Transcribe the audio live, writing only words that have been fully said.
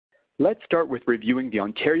Let's start with reviewing the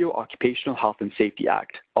Ontario Occupational Health and Safety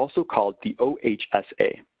Act, also called the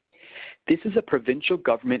OHSA. This is a provincial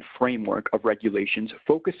government framework of regulations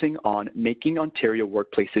focusing on making Ontario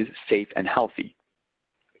workplaces safe and healthy.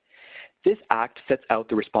 This act sets out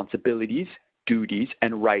the responsibilities, duties,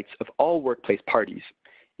 and rights of all workplace parties,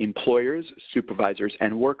 employers, supervisors,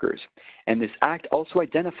 and workers, and this act also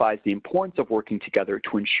identifies the importance of working together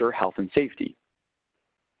to ensure health and safety.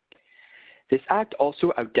 This act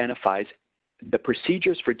also identifies the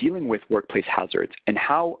procedures for dealing with workplace hazards and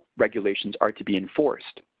how regulations are to be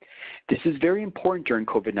enforced. This is very important during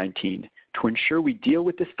COVID-19 to ensure we deal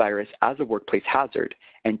with this virus as a workplace hazard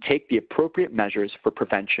and take the appropriate measures for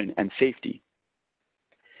prevention and safety.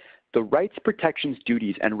 The rights, protections,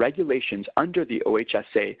 duties, and regulations under the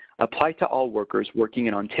OHSA apply to all workers working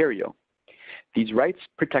in Ontario. These rights,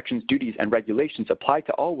 protections, duties, and regulations apply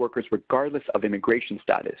to all workers regardless of immigration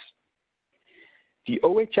status. The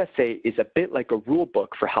OHSA is a bit like a rule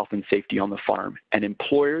book for health and safety on the farm, and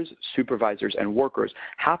employers, supervisors, and workers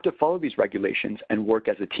have to follow these regulations and work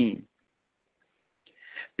as a team.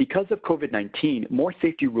 Because of COVID-19, more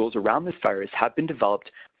safety rules around this virus have been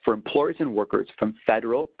developed for employers and workers from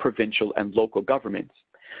federal, provincial, and local governments.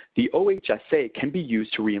 The OHSA can be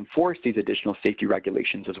used to reinforce these additional safety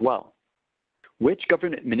regulations as well. Which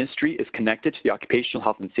government ministry is connected to the Occupational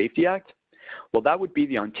Health and Safety Act? Well, that would be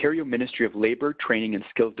the Ontario Ministry of Labour, Training and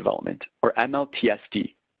Skills Development, or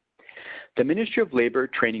MLTSD. The Ministry of Labour,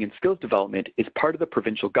 Training and Skills Development is part of the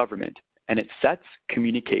provincial government, and it sets,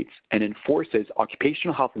 communicates, and enforces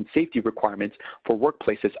occupational health and safety requirements for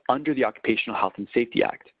workplaces under the Occupational Health and Safety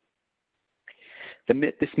Act.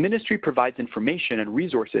 This ministry provides information and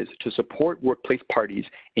resources to support workplace parties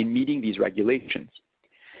in meeting these regulations.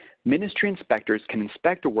 Ministry inspectors can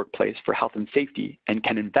inspect a workplace for health and safety and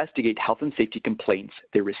can investigate health and safety complaints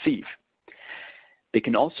they receive. They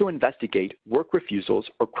can also investigate work refusals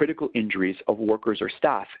or critical injuries of workers or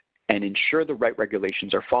staff and ensure the right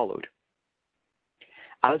regulations are followed.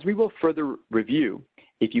 As we will further review,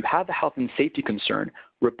 if you have a health and safety concern,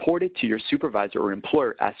 report it to your supervisor or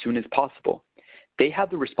employer as soon as possible. They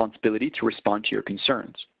have the responsibility to respond to your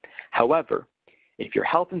concerns. However, if your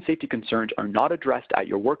health and safety concerns are not addressed at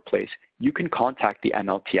your workplace, you can contact the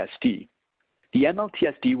MLTSD. The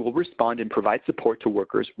MLTSD will respond and provide support to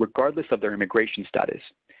workers regardless of their immigration status.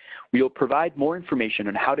 We will provide more information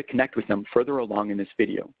on how to connect with them further along in this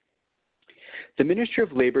video. The Ministry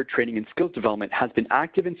of Labour, Training and Skills Development has been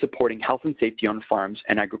active in supporting health and safety on farms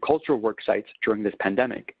and agricultural work sites during this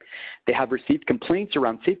pandemic. They have received complaints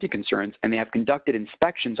around safety concerns, and they have conducted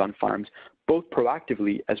inspections on farms both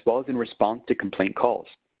proactively as well as in response to complaint calls.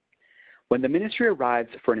 When the ministry arrives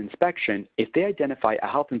for an inspection, if they identify a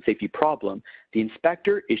health and safety problem, the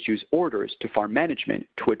inspector issues orders to farm management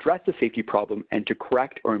to address the safety problem and to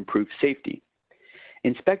correct or improve safety.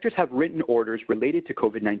 Inspectors have written orders related to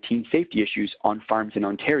COVID-19 safety issues on farms in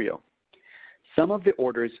Ontario. Some of the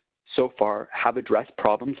orders so far have addressed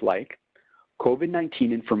problems like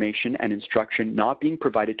COVID-19 information and instruction not being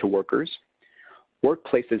provided to workers,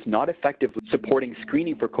 workplaces not effectively supporting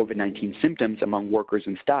screening for COVID-19 symptoms among workers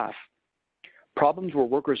and staff, problems where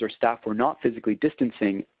workers or staff were not physically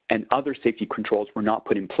distancing and other safety controls were not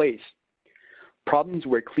put in place, problems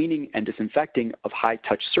where cleaning and disinfecting of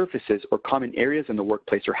high-touch surfaces or common areas in the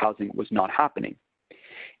workplace or housing was not happening.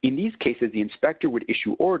 In these cases, the inspector would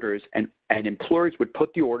issue orders and employers would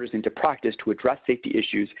put the orders into practice to address safety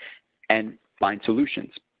issues and find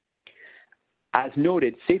solutions. As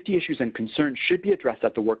noted, safety issues and concerns should be addressed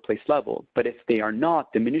at the workplace level, but if they are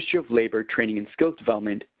not, the Ministry of Labour, Training and Skills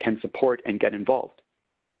Development can support and get involved.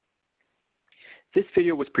 This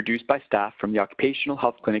video was produced by staff from the Occupational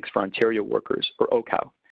Health Clinics for Ontario Workers, or OCHO.